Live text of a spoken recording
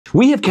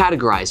We have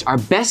categorized our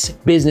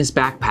best business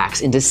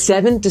backpacks into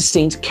 7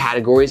 distinct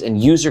categories and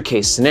user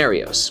case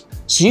scenarios,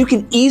 so you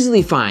can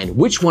easily find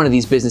which one of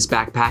these business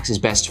backpacks is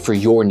best for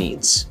your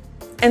needs.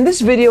 And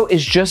this video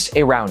is just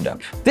a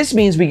roundup. This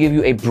means we give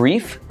you a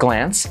brief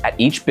glance at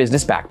each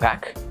business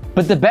backpack.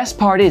 But the best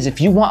part is,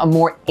 if you want a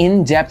more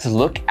in-depth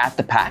look at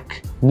the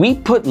pack, we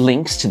put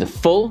links to the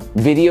full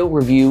video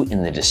review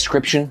in the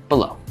description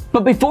below.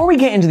 But before we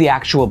get into the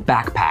actual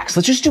backpacks,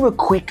 let's just do a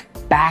quick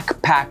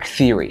backpack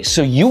theory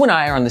so you and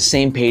I are on the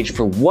same page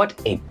for what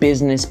a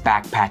business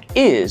backpack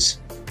is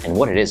and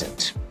what it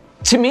isn't.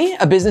 To me,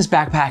 a business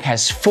backpack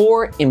has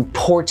 4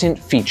 important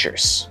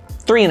features.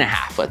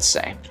 3.5, let's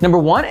say. Number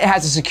 1, it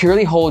has to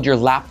securely hold your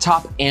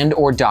laptop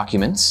and/or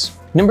documents.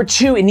 Number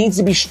 2, it needs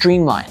to be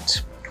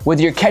streamlined.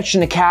 Whether you're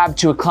catching a cab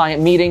to a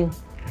client meeting,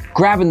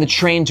 grabbing the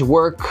train to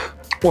work,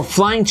 or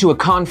flying to a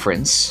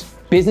conference,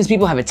 business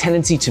people have a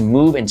tendency to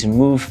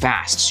move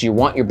fast, so you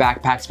want your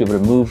backpack to be able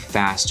to move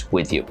fast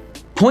with you.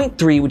 Point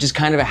 3, which is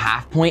kind of a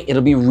half point,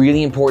 it'll be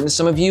really important to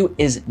some of you,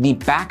 is the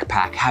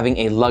backpack having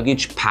a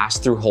luggage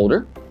pass-through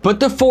holder. But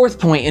the 4th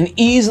point, and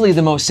easily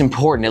the most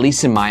important, at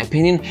least in my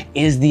opinion,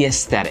 is the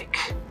aesthetic.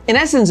 In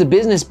essence, a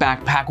business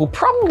backpack will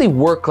probably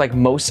work like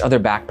most other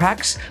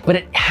backpacks, but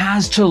it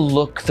has to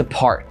look the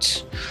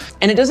part.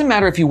 And it doesn't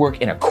matter if you work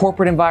in a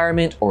corporate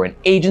environment or an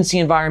agency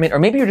environment, or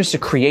maybe you're just a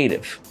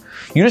creative.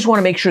 You just want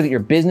to make sure that your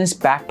business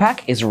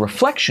backpack is a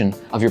reflection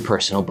of your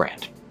personal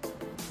brand.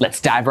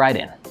 Let's dive right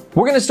in.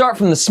 We're going to start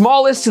from the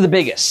smallest to the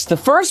biggest. The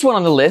first one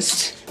on the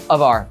list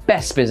of our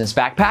best business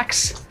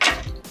backpacks,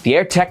 the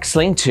Aer Tech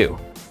Sling 2.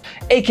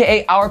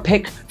 AKA our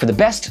pick for the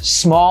best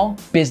small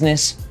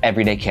business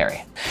everyday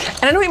carry.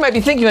 And I know you might be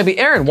thinking,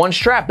 Aaron, 1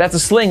 strap, that's a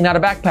sling, not a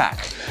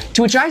backpack.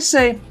 To which I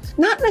say,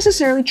 not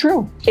necessarily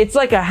true. It's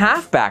like a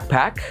half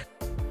backpack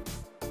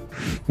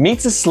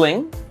meets a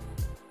sling,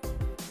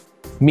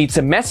 meets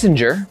a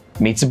messenger,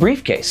 meets a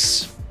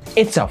briefcase.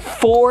 It's a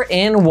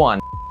 4-in-1.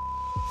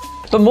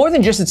 But more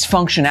than just its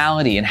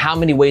functionality and how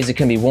many ways it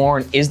can be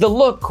worn is the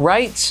look,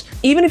 right?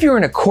 Even if you're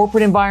in a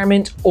corporate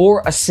environment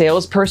or a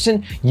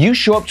salesperson, you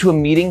show up to a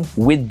meeting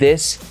with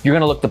this, you're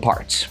gonna look the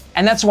part.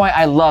 And that's why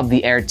I love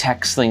the Aer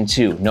Tech Sling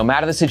 2. No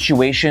matter the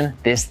situation,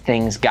 this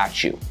thing's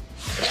got you.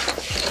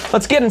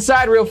 Let's get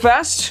inside real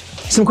fast.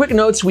 Some quick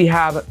notes, we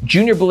have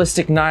junior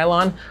ballistic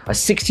nylon, a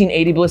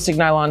 1680 ballistic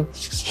nylon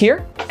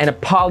here, and a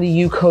poly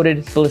U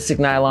coated ballistic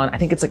nylon. I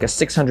think it's like a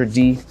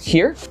 600D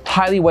here.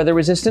 Highly weather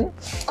resistant.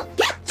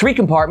 3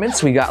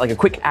 compartments. We got like a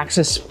quick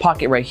access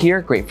pocket right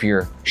here, great for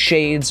your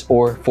shades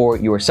or for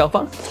your cell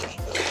phone.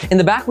 In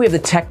the back, we have the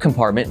tech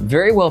compartment,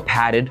 very well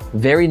padded,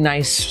 very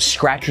nice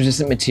scratch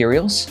resistant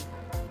materials,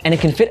 and it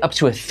can fit up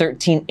to a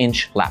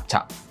 13-inch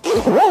laptop.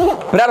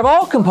 But out of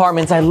all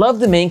compartments, I love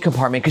the main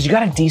compartment because you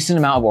got a decent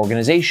amount of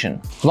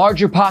organization.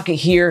 Larger pocket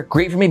here,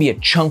 great for maybe a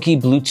chunky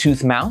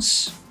Bluetooth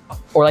mouse,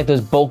 or like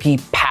those bulky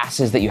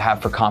passes that you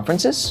have for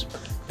conferences.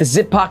 The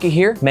zip pocket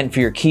here, meant for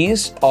your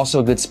keys, also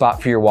a good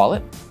spot for your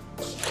wallet.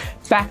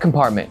 Back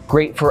compartment,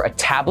 great for a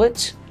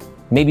tablet,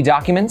 maybe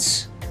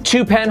documents.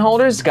 2 pen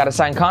holders, gotta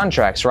sign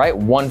contracts, right?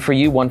 1 for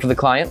you, 1 for the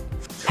client.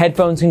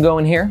 Headphones can go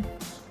in here.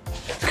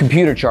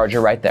 Computer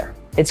charger right there.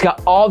 It's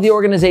got all the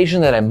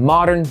organization that a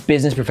modern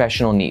business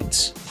professional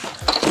needs.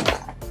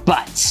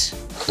 But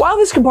while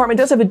this compartment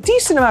does have a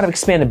decent amount of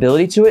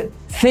expandability to it,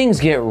 things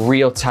get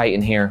real tight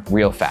in here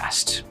real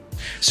fast.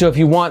 So if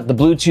you want the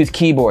Bluetooth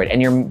keyboard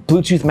and your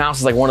Bluetooth mouse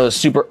is like one of those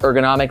super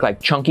ergonomic,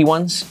 like chunky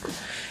ones,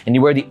 and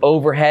you wear the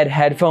overhead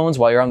headphones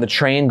while you're on the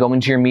train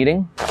going to your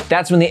meeting,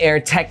 that's when the Aer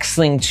Tech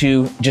Sling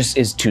 2 just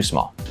is too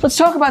small. Let's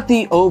talk about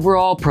the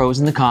overall pros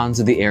and the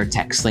cons of the Aer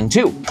Tech Sling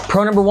 2.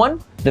 Pro number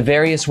 1, the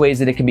various ways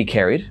that it can be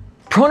carried.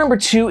 Pro number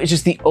 2 is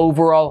just the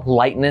overall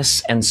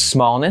lightness and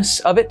smallness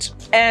of it.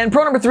 And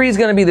pro number 3 is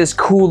gonna be this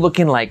cool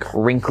looking like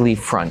wrinkly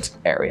front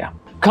area.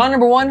 Con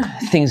number 1,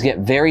 things get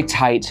very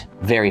tight,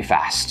 very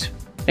fast.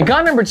 And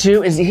con number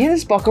 2 is, you hear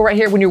this buckle right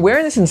here? When you're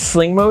wearing this in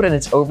sling mode and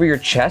it's over your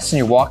chest and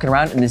you're walking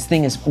around and this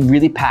thing is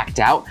really packed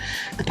out,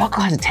 the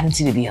buckle has a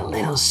tendency to be a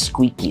little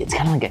squeaky. It's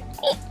kind of like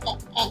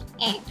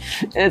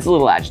it's a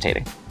little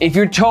agitating. If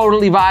you're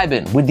totally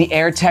vibing with the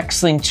Aer Tech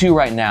Sling 2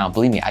 right now,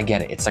 believe me, I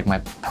get it. It's like my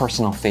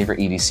personal favorite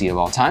EDC of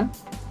all time.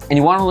 And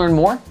you wanna learn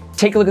more?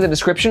 Take a look at the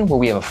description where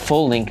we have a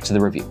full link to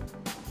the review.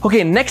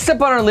 Okay, next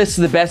up on our list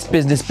of the best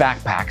business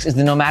backpacks is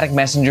the Nomatic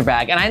Messenger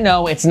Bag. And I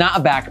know it's not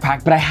a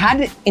backpack, but I had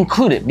to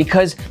include it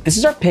because this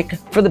is our pick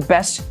for the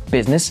best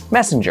business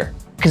messenger.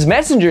 Because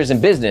messengers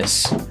and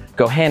business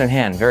go hand in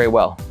hand very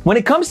well. When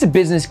it comes to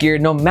business gear,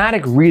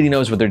 Nomatic really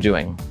knows what they're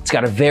doing. It's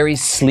got a very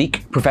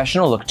sleek,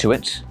 professional look to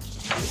it,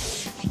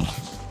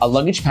 a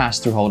luggage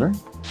pass-through holder,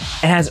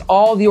 and has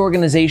all the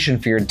organization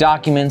for your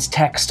documents,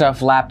 tech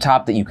stuff,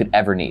 laptop that you could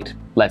ever need.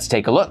 Let's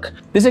take a look.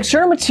 This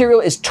external material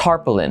is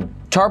tarpaulin.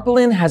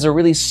 Tarpaulin has a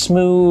really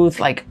smooth,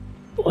 like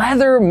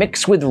leather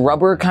mixed with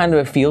rubber kind of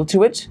a feel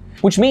to it,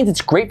 which means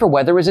it's great for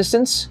weather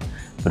resistance,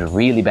 but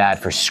really bad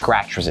for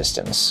scratch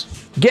resistance.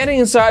 Getting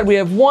inside, we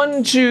have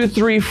 1, 2,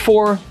 3,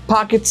 4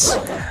 pockets.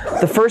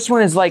 The first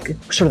one is like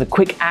sort of the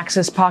quick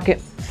access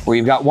pocket. where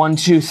you've got 1,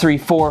 2, 3,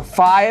 4,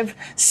 5,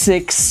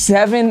 6,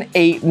 7,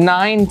 8,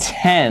 9,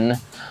 10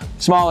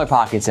 smaller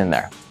pockets in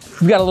there.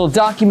 We've got a little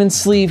document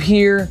sleeve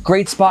here.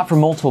 Great spot for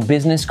multiple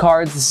business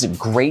cards. This is a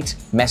great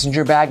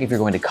messenger bag if you're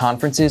going to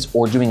conferences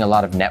or doing a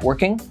lot of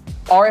networking.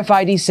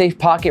 RFID safe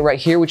pocket right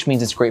here, which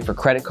means it's great for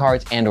credit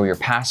cards and or your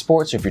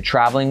passport. So if you're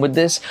traveling with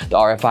this, the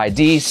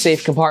RFID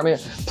safe compartment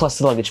plus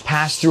the luggage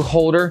pass-through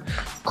holder,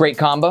 great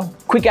combo.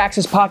 Quick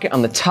access pocket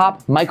on the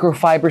top,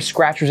 microfiber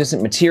scratch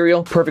resistant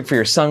material, perfect for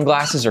your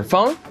sunglasses or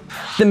phone.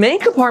 The main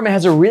compartment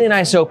has a really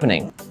nice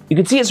opening. You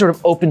can see it sort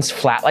of opens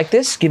flat like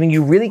this, giving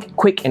you really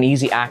quick and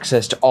easy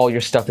access to all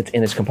your stuff that's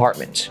in this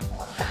compartment.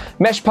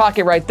 Mesh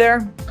pocket right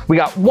there. We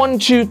got 1,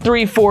 2,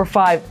 3, 4,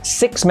 5,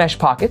 6 mesh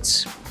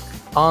pockets.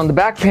 On the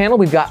back panel,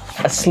 we've got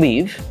a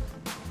sleeve,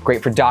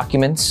 great for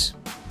documents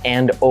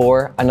and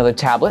or another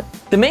tablet.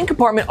 The main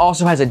compartment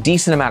also has a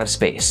decent amount of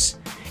space.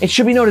 It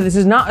should be noted, this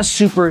is not a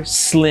super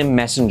slim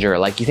messenger,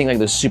 like you think like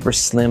those super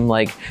slim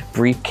like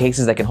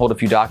briefcases that can hold a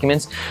few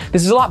documents.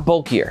 This is a lot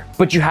bulkier,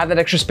 but you have that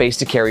extra space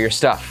to carry your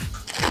stuff.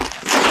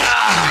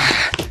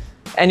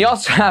 And you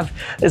also have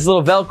this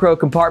little Velcro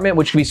compartment,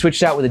 which can be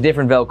switched out with a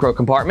different Velcro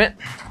compartment.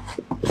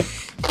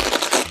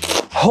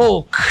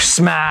 Hulk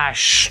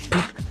smash.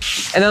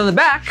 And then on the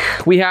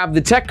back, we have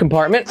the tech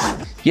compartment.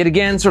 Yet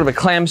again, sort of a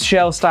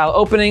clamshell style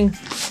opening.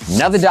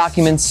 Another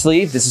document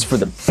sleeve. This is for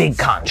the big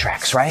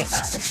contracts, right?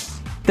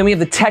 Then we have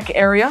the tech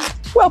area,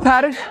 well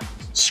padded,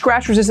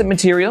 scratch resistant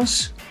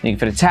materials. You can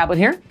fit a tablet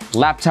here,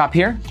 laptop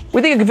here.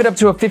 We think it can fit up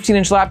to a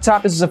 15-inch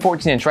laptop. This is a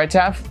 14-inch, right,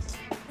 Tav?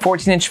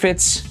 14-inch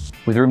fits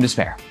with room to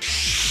spare.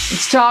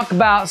 Let's talk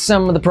about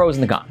some of the pros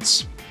and the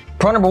cons.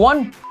 Pro number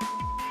 1,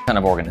 ton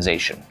of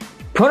organization.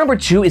 Pro number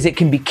 2 is it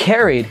can be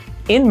carried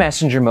in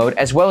messenger mode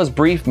as well as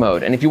brief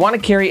mode. And if you want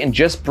to carry in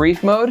just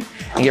brief mode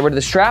and get rid of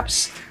the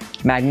straps,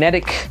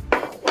 magnetic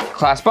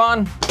clasp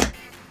on,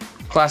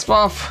 clasp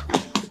off.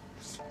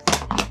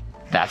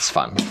 That's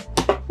fun.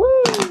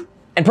 Woo.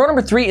 And pro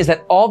number 3 is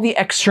that all the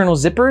external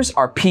zippers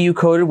are PU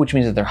coated, which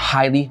means that they're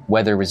highly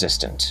weather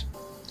resistant,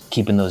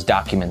 keeping those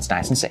documents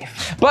nice and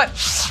safe. But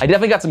I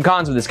definitely got some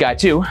cons with this guy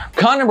too.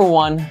 Con number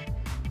 1,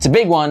 it's a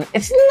big one.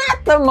 It's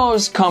not the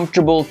most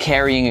comfortable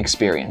carrying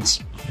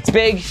experience. It's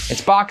big,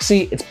 it's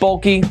boxy, it's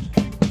bulky.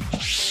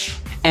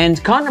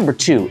 And con number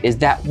 2 is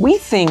that we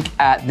think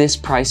at this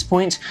price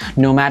point,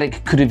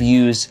 Nomatic could have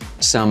used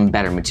some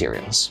better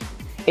materials.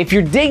 If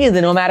you're digging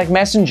the Nomatic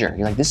Messenger,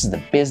 you're like, this is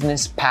the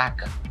business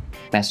pack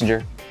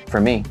messenger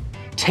for me.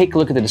 Take a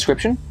look at the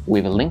description. We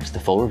have a link to the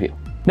full review.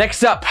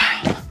 Next up,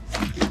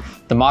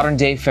 the modern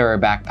Dayfarer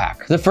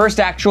backpack. The first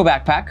actual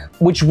backpack,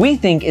 which we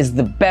think is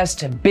the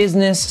best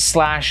business /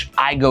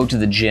 I go to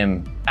the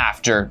gym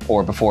after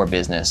or before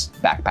business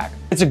backpack.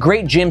 It's a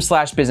great gym /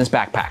 business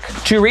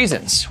backpack. 2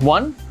 reasons.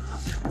 1,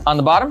 on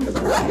the bottom,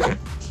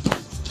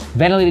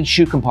 ventilated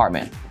shoe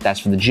compartment. That's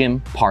for the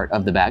gym part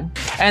of the bag.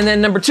 And then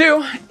number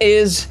 2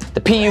 is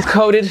the PU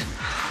coated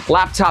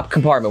laptop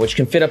compartment, which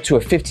can fit up to a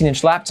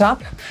 15-inch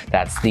laptop.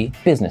 That's the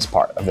business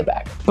part of the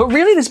bag. But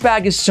really this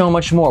bag is so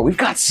much more. We've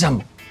got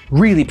some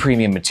really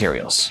premium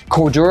materials.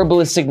 Cordura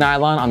ballistic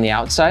nylon on the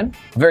outside,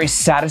 very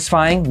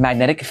satisfying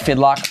magnetic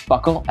fidlock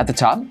buckle at the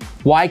top,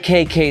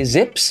 YKK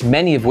zips,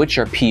 many of which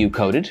are PU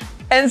coated,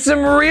 and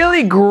some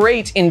really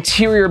great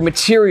interior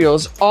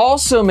materials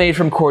also made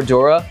from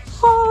Cordura.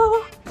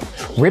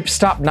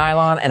 Ripstop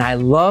nylon, and I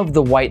love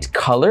the white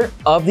color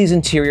of these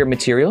interior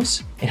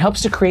materials. It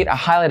helps to create a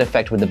highlight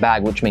effect with the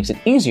bag, which makes it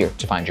easier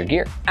to find your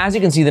gear. As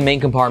you can see, the main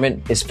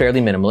compartment is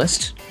fairly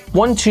minimalist.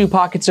 1, 2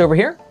 pockets over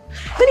here.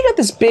 Then you got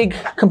this big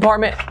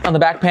compartment on the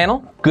back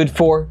panel, good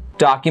for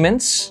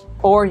documents,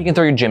 or you can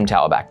throw your gym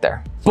towel back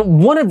there. But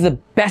one of the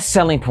best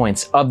selling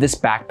points of this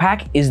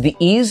backpack is the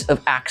ease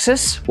of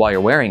access while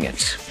you're wearing it.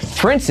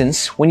 For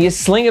instance, when you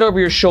sling it over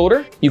your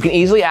shoulder, you can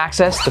easily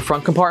access the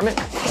front compartment,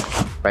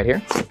 right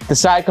here, the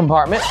side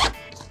compartment,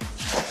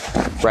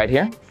 right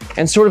here,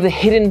 and sort of the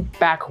hidden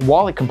back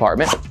wallet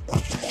compartment,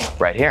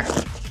 right here.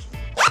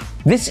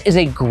 This is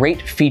a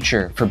great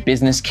feature for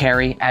business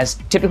carry, as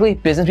typically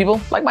business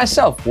people like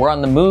myself, we're on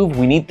the move,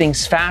 we need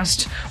things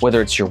fast,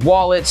 whether it's your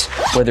wallet,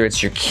 whether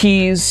it's your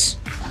keys,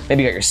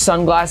 maybe you got your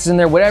sunglasses in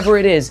there, whatever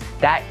it is,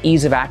 that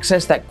ease of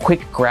access, that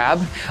quick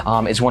grab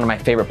is one of my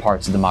favorite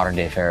parts of the modern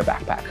Dayfarer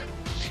backpack.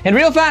 And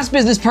real fast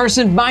business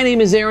person, my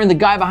name is Aaron, the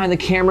guy behind the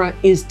camera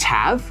is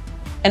Tav,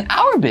 and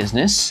our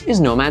business is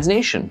Nomads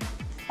Nation.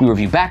 We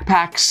review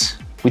backpacks,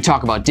 we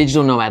talk about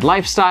digital nomad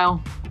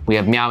lifestyle, we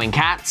have meowing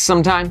cats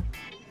sometime.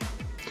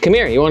 Come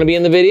here, you wanna be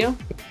in the video?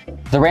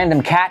 The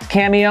random cat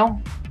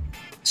cameo?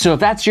 So if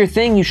that's your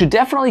thing, you should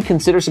definitely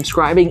consider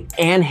subscribing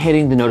and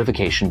hitting the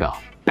notification bell.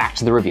 Back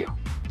to the review.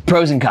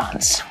 Pros and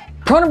cons.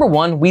 Pro number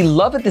 1, we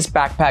love that this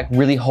backpack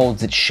really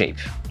holds its shape.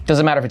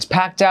 Doesn't matter if it's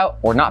packed out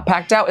or not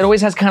packed out, it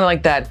always has kind of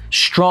like that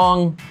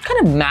strong,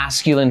 kind of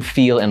masculine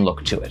feel and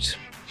look to it.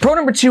 Pro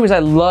number 2 is I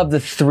love the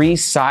 3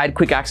 side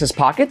quick access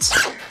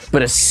pockets.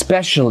 but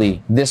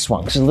especially this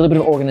one. There's a little bit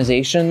of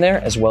organization in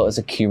there as well as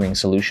a keyring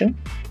solution.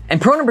 And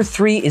pro number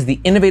 3 is the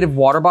innovative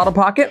water bottle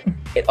pocket.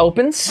 It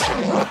opens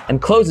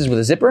and closes with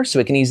a zipper so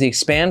it can easily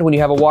expand when you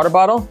have a water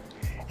bottle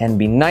and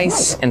be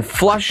nice and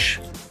flush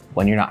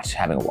when you're not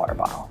having a water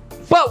bottle.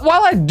 But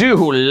while I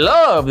do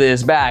love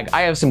this bag,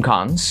 I have some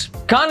cons.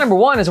 Con number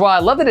 1 is while I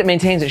love that it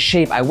maintains its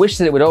shape, I wish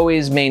that it would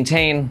always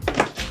maintain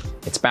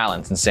its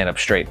balance and stand up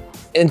straight.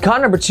 And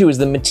con number 2 is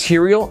the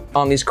material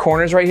on these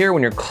corners right here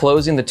when you're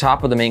closing the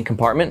top of the main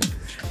compartment.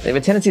 They have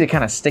a tendency to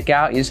kind of stick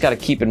out. You just gotta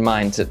keep in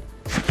mind to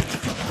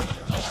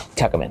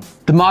tuck them in.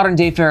 The modern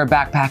Dayfarer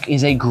backpack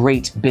is a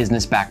great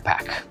business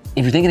backpack.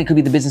 If you're thinking it could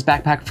be the business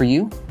backpack for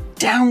you,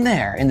 down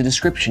there in the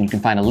description you can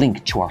find a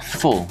link to our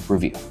full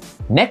review.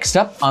 Next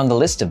up on the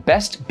list of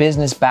best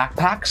business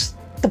backpacks,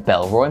 the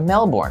Bellroy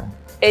Melbourne,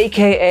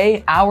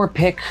 AKA our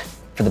pick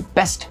for the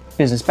best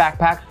business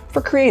backpack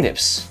for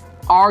creatives.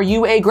 Are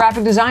you a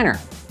graphic designer,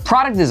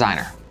 product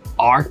designer,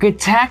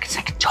 architect?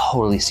 I could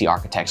totally see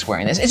architects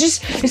wearing this.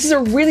 This is a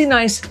really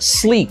nice,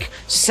 sleek,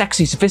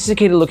 sexy,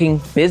 sophisticated looking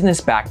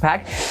business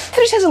backpack that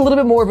just has a little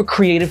bit more of a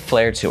creative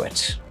flair to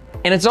it.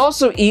 And it's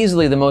also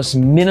easily the most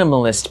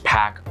minimalist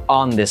pack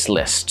on this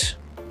list.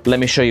 Let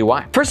me show you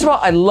why. First of all,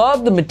 I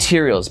love the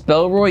materials.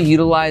 Bellroy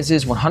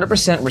utilizes 100%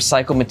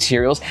 recycled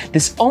materials.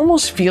 This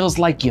almost feels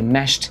like you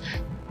meshed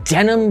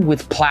denim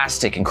with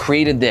plastic and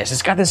created this.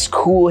 It's got this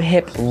cool,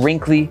 hip,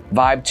 wrinkly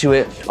vibe to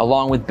it,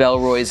 along with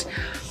Bellroy's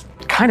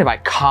kind of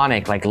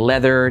iconic, like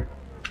leather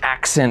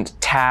accent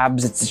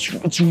tabs.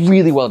 It's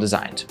really well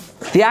designed.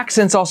 The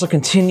accents also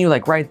continue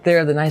like right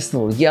there, the nice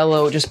little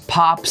yellow, it just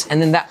pops. And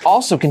then that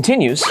also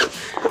continues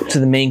to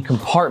the main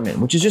compartment,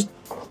 which is just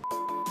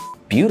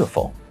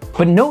beautiful.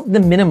 But note the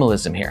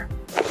minimalism here.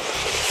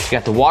 You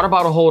got the water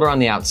bottle holder on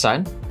the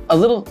outside, a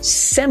little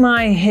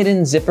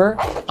semi-hidden zipper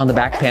on the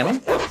back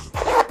panel.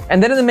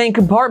 And then in the main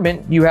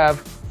compartment, you have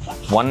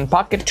 1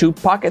 pocket, 2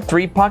 pocket,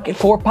 3 pocket,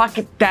 4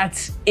 pocket,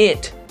 that's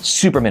it.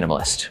 Super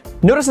minimalist.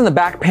 Notice on the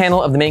back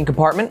panel of the main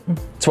compartment,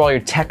 it's where all your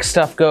tech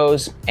stuff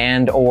goes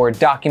and/or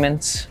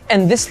documents.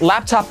 And this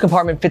laptop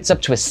compartment fits up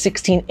to a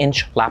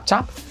 16-inch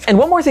laptop. And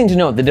one more thing to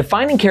note, the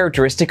defining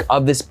characteristic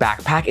of this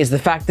backpack is the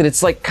fact that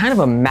it's like kind of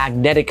a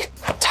magnetic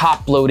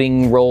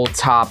top-loading roll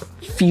top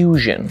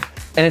fusion.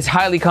 And it's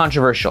highly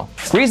controversial.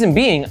 Reason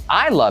being,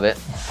 I love it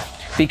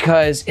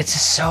because it's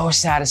so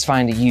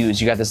satisfying to use.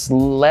 You got this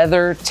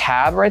leather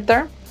tab right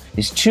there,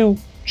 these 2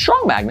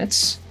 strong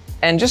magnets,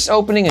 and just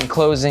opening and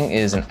closing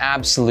is an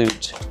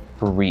absolute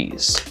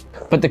breeze.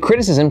 But the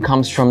criticism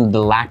comes from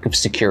the lack of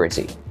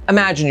security.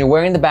 Imagine you're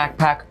wearing the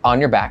backpack on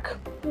your back,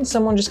 and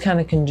someone just kind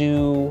of can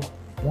do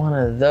one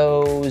of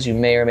those. You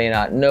may or may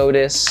not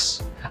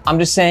notice. I'm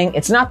just saying,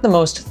 it's not the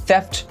most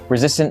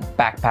theft-resistant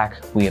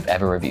backpack we have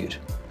ever reviewed.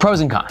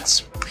 Pros and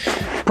cons.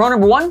 Pro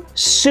number 1,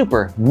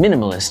 super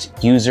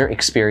minimalist user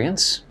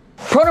experience.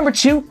 Pro number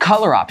 2,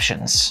 color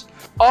options.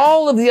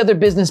 All of the other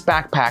business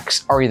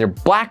backpacks are either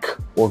black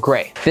or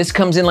gray. This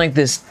comes in like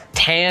this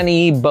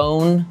tanny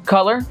bone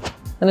color,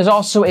 and there's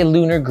also a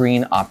lunar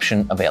green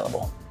option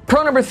available.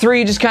 Pro number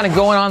 3, just kind of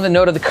going on the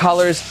note of the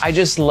colors, I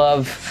just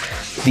love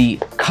the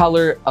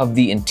color of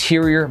the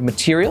interior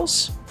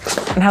materials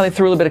and how they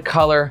threw a little bit of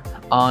color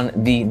on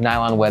the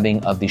nylon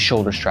webbing of the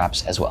shoulder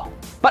straps as well.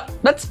 But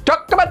let's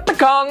talk about the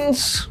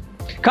cons.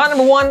 Con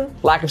number 1,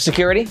 lack of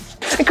security.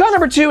 And con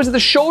number 2 is that the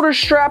shoulder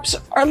straps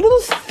are a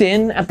little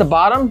thin at the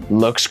bottom.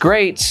 Looks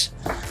great.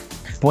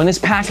 But when this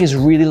pack is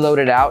really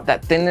loaded out,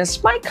 that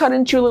thinness might cut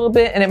into you a little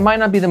bit and it might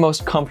not be the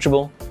most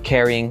comfortable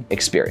carrying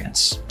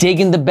experience.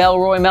 Digging the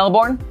Bellroy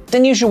Melbourne?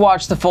 Then you should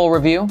watch the full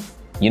review.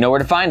 You know where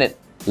to find it.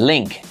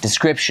 Link,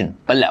 description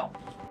below.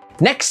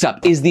 Next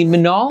up is the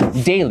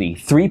Minaal Daily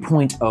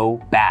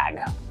 3.0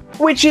 Bag,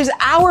 which is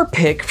our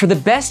pick for the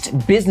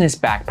best business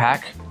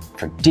backpack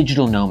for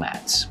digital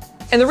nomads.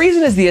 And the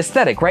reason is the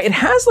aesthetic, right? It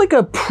has like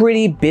a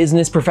pretty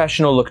business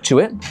professional look to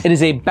it. It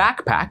is a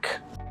backpack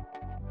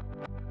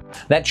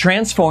that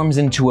transforms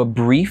into a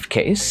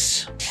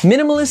briefcase.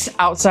 Minimalist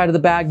outside of the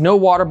bag, no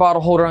water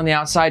bottle holder on the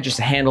outside, just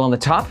a handle on the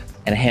top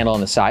and a handle on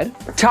the side.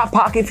 Top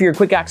pocket for your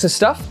quick access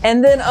stuff.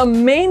 And then a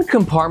main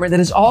compartment that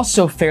is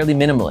also fairly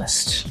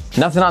minimalist.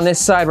 Nothing on this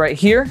side right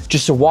here,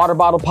 just a water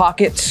bottle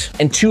pocket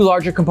and 2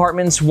 larger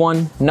compartments,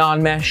 1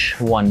 non-mesh,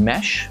 1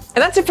 mesh.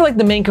 And that's it for like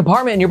the main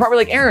compartment. And you're probably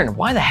like, Aaron,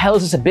 why the hell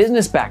is this a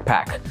business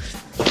backpack?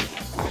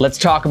 Let's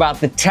talk about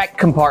the tech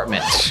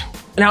compartment.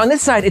 Now on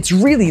this side, it's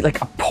really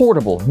like a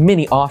portable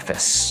mini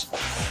office.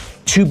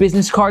 2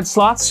 business card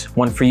slots,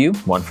 1 for you,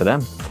 1 for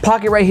them.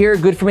 Pocket right here,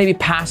 good for maybe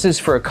passes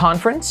for a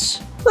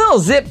conference. Little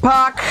zip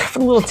pock for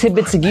the little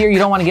tidbits of gear you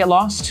don't want to get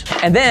lost.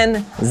 And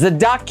then the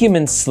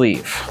document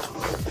sleeve.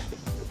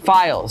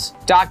 Files,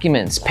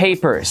 documents,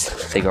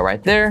 papers, they go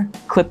right there,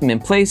 clip them in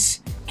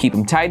place, keep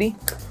them tidy,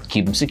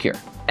 keep them secure.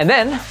 And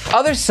then,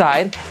 other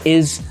side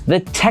is the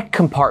tech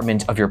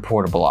compartment of your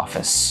portable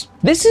office.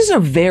 This is a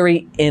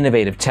very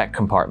innovative tech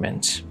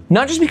compartment.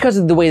 Not just because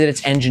of the way that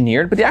it's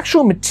engineered, but the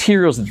actual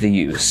materials that they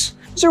use.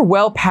 These are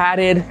well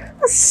padded,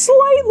 a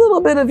slight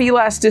little bit of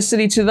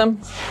elasticity to them.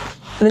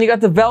 And then you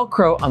got the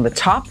Velcro on the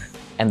top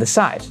and the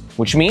side,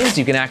 which means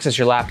you can access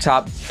your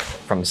laptop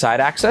from side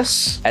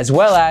access, as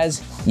well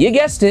as, you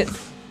guessed it,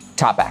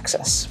 top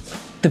access.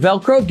 The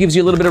Velcro gives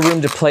you a little bit of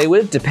room to play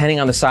with depending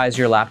on the size of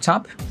your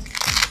laptop.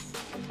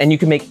 And you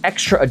can make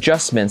extra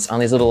adjustments on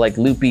these little like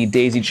loopy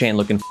daisy chain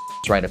looking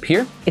right up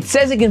here. It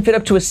says it can fit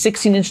up to a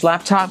 16-inch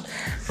laptop,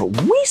 but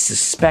we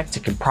suspect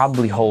it could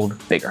probably hold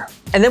bigger.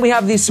 And then we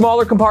have the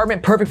smaller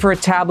compartment, perfect for a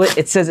tablet.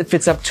 It says it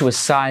fits up to a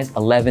size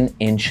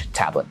 11-inch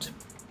tablet.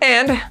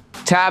 And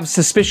Tab's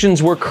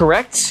suspicions were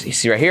correct. You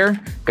see right here,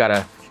 got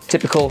a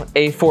typical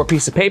A4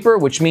 piece of paper,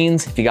 which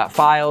means if you got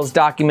files,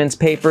 documents,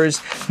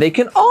 papers, they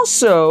can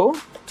also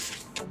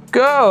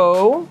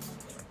go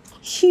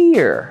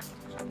here.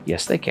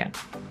 Yes, they can.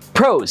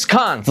 Pros,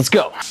 cons, let's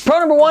go. Pro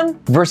number one,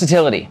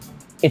 versatility.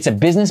 It's a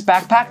business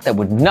backpack that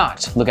would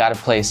not look out of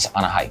place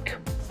on a hike.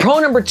 Pro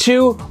number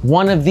two,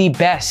 one of the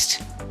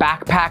best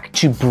backpack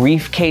to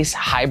briefcase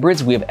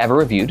hybrids we have ever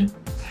reviewed.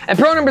 And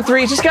pro number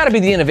three, it's just gotta be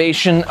the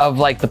innovation of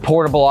like the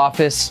portable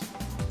office.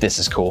 This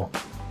is cool.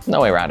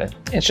 No way around it.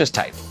 It's just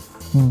tight.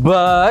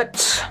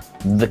 But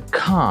the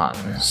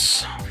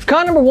cons.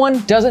 Con number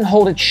one, doesn't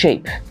hold its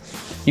shape.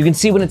 You can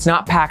see when it's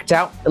not packed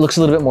out, it looks a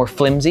little bit more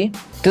flimsy.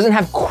 Doesn't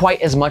have quite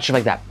as much of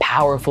like that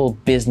powerful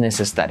business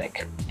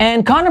aesthetic.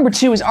 And con number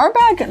two is our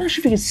bag, I'm not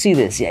sure if you can see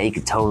this. Yeah, you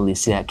can totally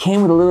see that.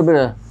 Came with a little bit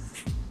of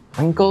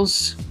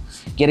wrinkles.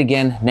 Yet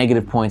again,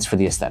 negative points for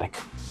the aesthetic.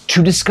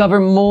 To discover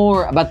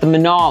more about the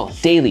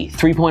Minaal Daily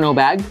 3.0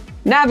 bag,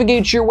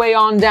 navigate your way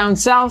on down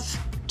south.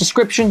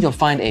 Description, you'll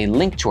find a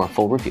link to our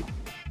full review.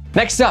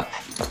 Next up,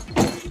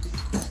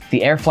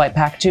 the Aer Flight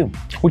Pack 2,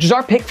 which is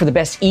our pick for the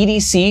best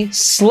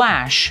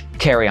EDC /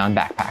 carry-on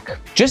backpack.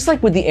 Just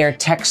like with the Aer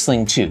Tech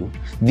Sling 2,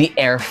 the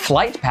Aer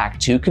Flight Pack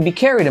 2 can be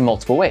carried in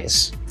multiple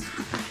ways.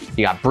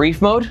 You got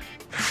brief mode,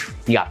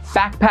 you got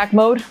backpack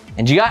mode,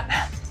 and you got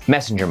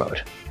messenger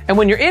mode. And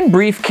when you're in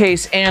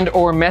briefcase and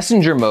or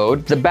messenger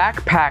mode, the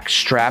backpack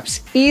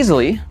straps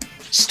easily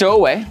stow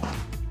away,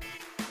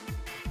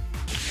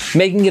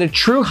 making it a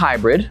true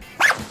hybrid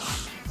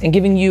and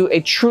giving you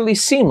a truly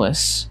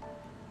seamless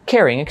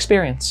carrying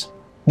experience.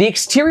 The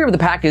exterior of the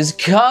pack is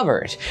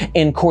covered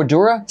in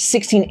Cordura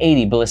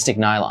 1680 ballistic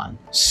nylon.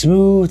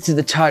 Smooth to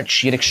the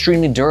touch, yet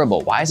extremely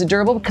durable. Why is it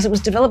durable? Because it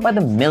was developed by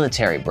the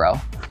military, bro.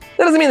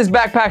 That doesn't mean this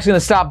backpack's gonna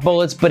stop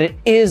bullets, but it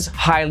is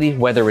highly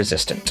weather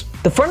resistant.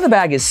 The front of the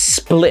bag is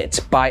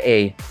split by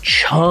a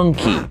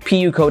chunky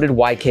PU-coated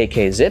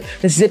YKK zip.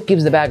 This zip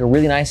gives the bag a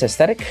really nice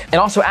aesthetic and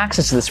also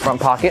access to this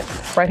front pocket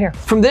right here.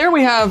 From there,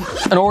 we have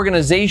an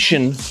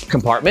organization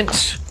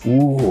compartment.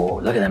 Ooh,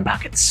 look at them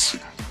pockets.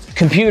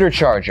 Computer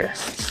charger,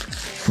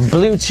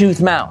 Bluetooth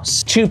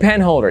mouse, 2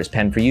 pen holders,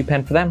 pen for you,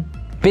 pen for them,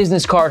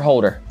 business card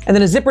holder, and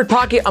then a zippered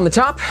pocket on the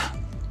top.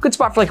 Good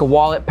spot for like a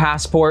wallet,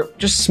 passport,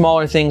 just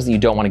smaller things that you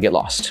don't want to get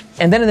lost.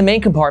 And then in the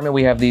main compartment,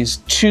 we have these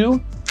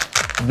 2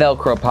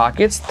 Velcro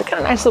pockets. They're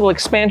kind of nice little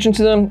expansion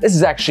to them. This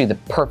is actually the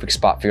perfect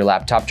spot for your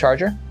laptop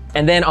charger.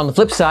 And then on the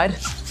flip side,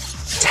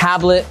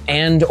 tablet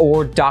and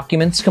or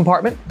documents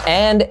compartment,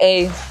 and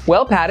a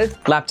well-padded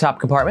laptop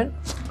compartment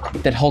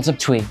that holds up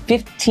to a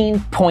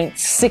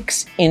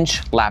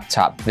 15.6-inch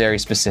laptop. Very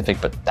specific,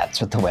 but that's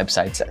what the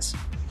website says.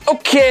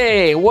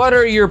 Okay, what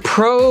are your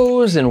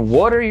pros and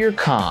what are your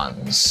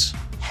cons?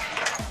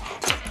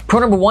 Pro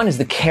number one is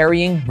the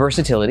carrying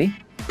versatility.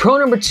 Pro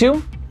number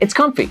two, it's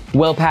comfy.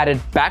 Well-padded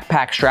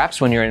backpack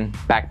straps when you're in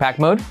backpack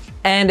mode,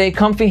 and a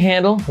comfy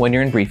handle when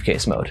you're in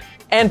briefcase mode.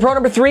 And pro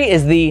number three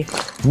is the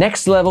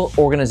next level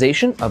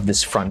organization of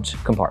this front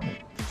compartment.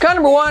 Con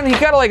number one, he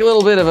got like a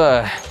little bit of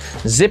a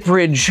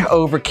zipperage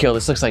overkill.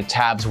 This looks like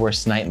Tab's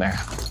worst nightmare.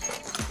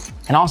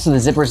 And also the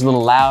zipper is a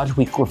little loud.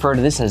 We refer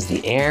to this as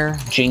the Air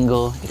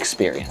Jingle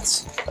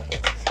Experience.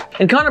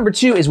 And con number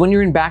two is when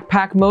you're in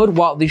backpack mode,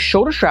 while the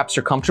shoulder straps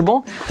are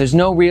comfortable, there's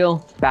no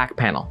real back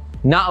panel.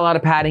 Not a lot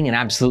of padding and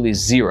absolutely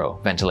zero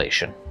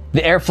ventilation.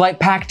 The Aer Flight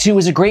Pack 2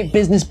 is a great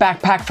business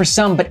backpack for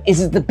some, but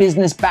is it the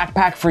business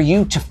backpack for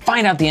you? To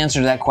find out the answer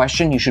to that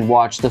question, you should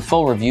watch the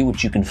full review,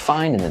 which you can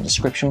find in the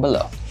description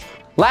below.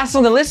 Last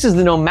on the list is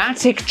the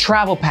Nomatic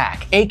Travel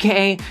Pack,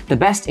 AKA the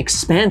best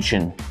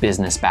expansion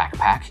business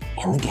backpack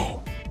in the game.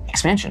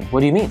 Expansion,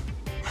 what do you mean?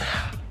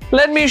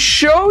 Let me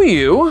show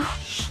you.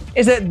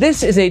 Is that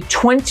this is a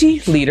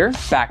 20-liter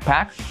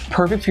backpack,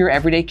 perfect for your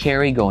everyday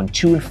carry, going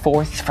to and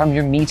forth from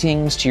your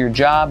meetings to your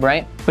job,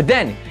 right? But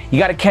then you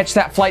gotta catch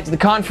that flight to the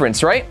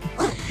conference, right?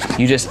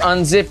 You just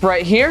unzip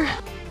right here,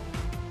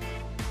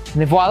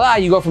 and voila,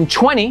 you go from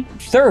 20,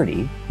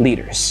 30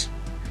 liters.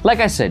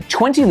 Like I said,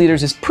 20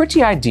 liters is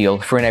pretty ideal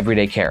for an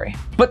everyday carry.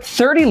 But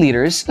 30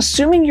 liters,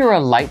 assuming you're a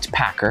light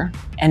packer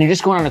and you're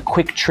just going on a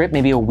quick trip,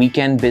 maybe a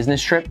weekend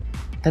business trip,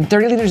 then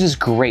 30 liters is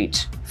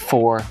great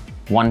for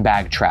one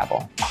bag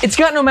travel. It's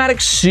got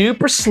Nomatic's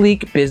super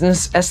sleek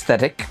business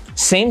aesthetic.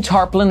 Same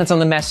tarpaulin that's on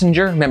the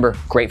Messenger. Remember,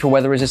 great for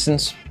weather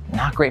resistance,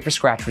 not great for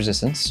scratch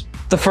resistance.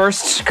 The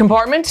first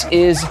compartment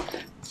is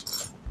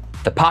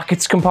the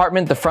pockets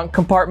compartment, the front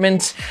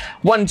compartment.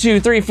 1, 2,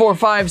 3, 4,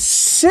 5,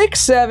 6,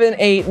 7,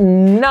 8,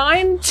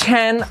 9,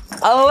 10,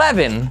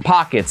 11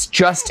 pockets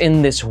just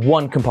in this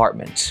one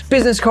compartment.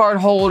 Business card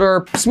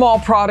holder, small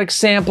product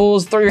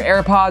samples, throw your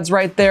AirPods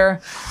right there,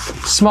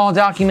 small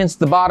documents at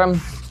the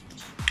bottom,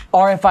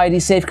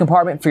 RFID safe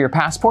compartment for your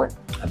passport.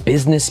 A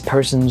business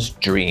person's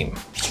dream.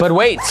 But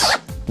wait,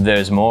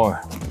 there's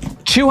more.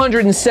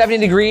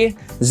 270-degree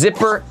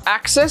zipper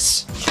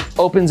access,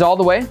 opens all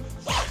the way.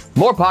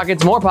 More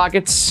pockets, more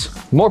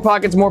pockets, more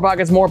pockets, more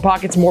pockets, more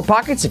pockets, more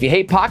pockets. If you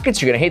hate pockets,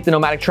 you're gonna hate the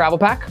Nomatic travel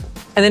pack.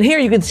 And then here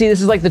you can see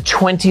this is like the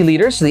 20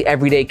 liters, so the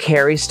everyday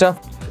carry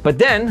stuff. But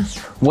then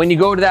when you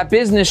go to that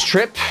business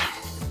trip,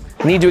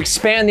 you need to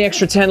expand the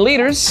extra 10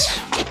 liters,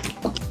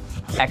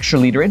 extra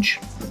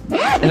literage.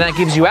 And that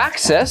gives you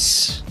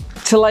access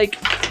to like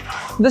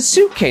the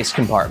suitcase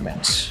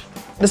compartment.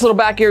 This little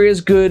back area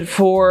is good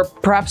for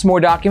perhaps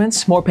more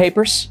documents, more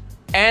papers.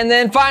 And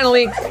then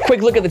finally,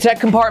 quick look at the tech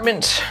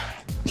compartment.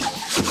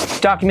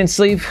 Document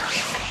sleeve,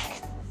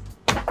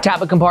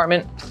 tablet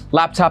compartment,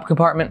 laptop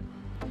compartment.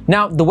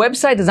 Now, the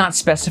website does not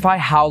specify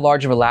how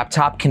large of a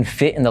laptop can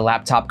fit in the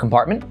laptop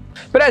compartment.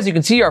 But as you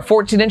can see, our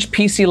 14-inch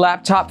PC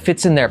laptop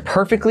fits in there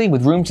perfectly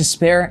with room to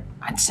spare.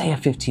 I'd say a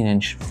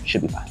 15-inch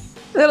should be fine.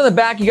 And then on the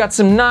back, you got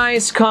some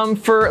nice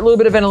comfort, a little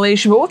bit of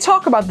ventilation, but we'll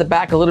talk about the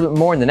back a little bit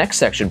more in the next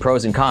section,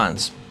 pros and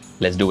cons.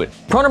 Let's do it.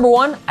 Pro number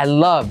 1, I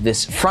love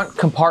this front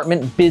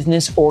compartment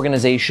business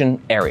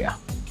organization area.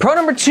 Pro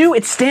number 2,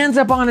 it stands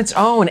up on its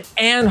own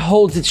and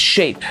holds its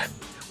shape,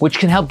 which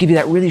can help give you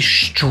that really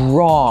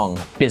strong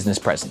business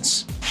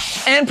presence.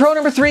 And pro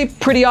number 3,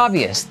 pretty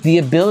obvious. The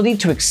ability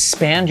to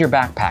expand your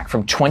backpack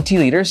from 20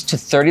 liters to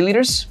 30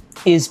 liters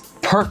is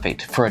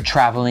perfect for a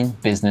traveling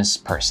business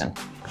person.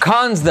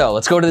 Cons though,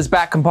 let's go to this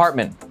back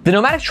compartment. The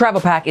Nomatic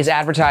Travel Pack is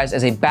advertised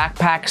as a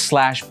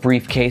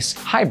backpack/briefcase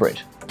hybrid,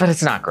 but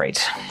it's not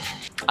great.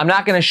 I'm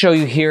not gonna show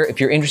you here. If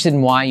you're interested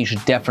in why, you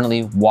should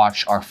definitely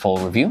watch our full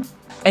review.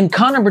 And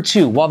con number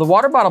 2, while the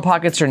water bottle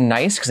pockets are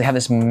nice because they have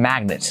this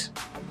magnet,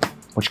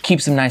 which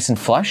keeps them nice and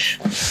flush,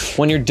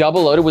 when you're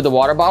double loaded with the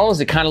water bottles,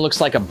 it kind of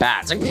looks like a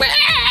bat. It's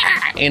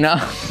like, you know?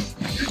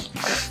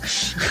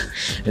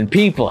 And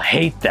people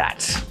hate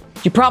that.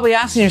 You're probably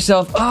asking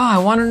yourself, oh, I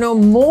wanna know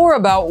more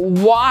about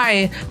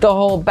why the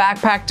whole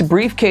backpack to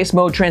briefcase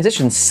mode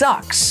transition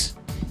sucks.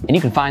 And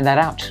you can find that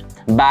out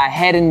by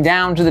heading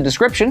down to the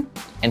description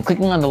and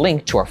clicking on the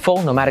link to our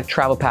full Nomatic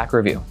Travel Pack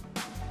review.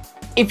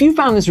 If you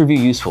found this review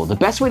useful, the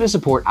best way to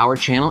support our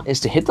channel is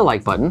to hit the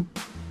like button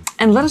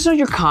and let us know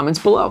your comments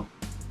below.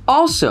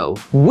 Also,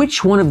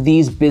 which one of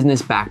these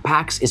business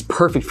backpacks is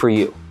perfect for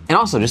you? And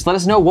also, just let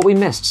us know what we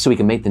missed so we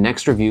can make the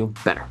next review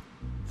better.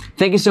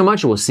 Thank you so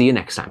much, and we'll see you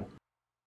next time.